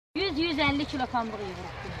100-150 kilo pambıq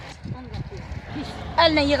yığırıq. 10 qəpiyə.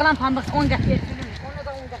 Əllə yığılan pambıq 10 qəpiyə sürülür. Ona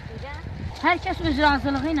da 10 qəpiyə. Hər kəs öz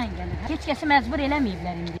razılığı ilə gəlir. Heç kəsi məcbur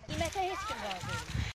eləməyiblər indi.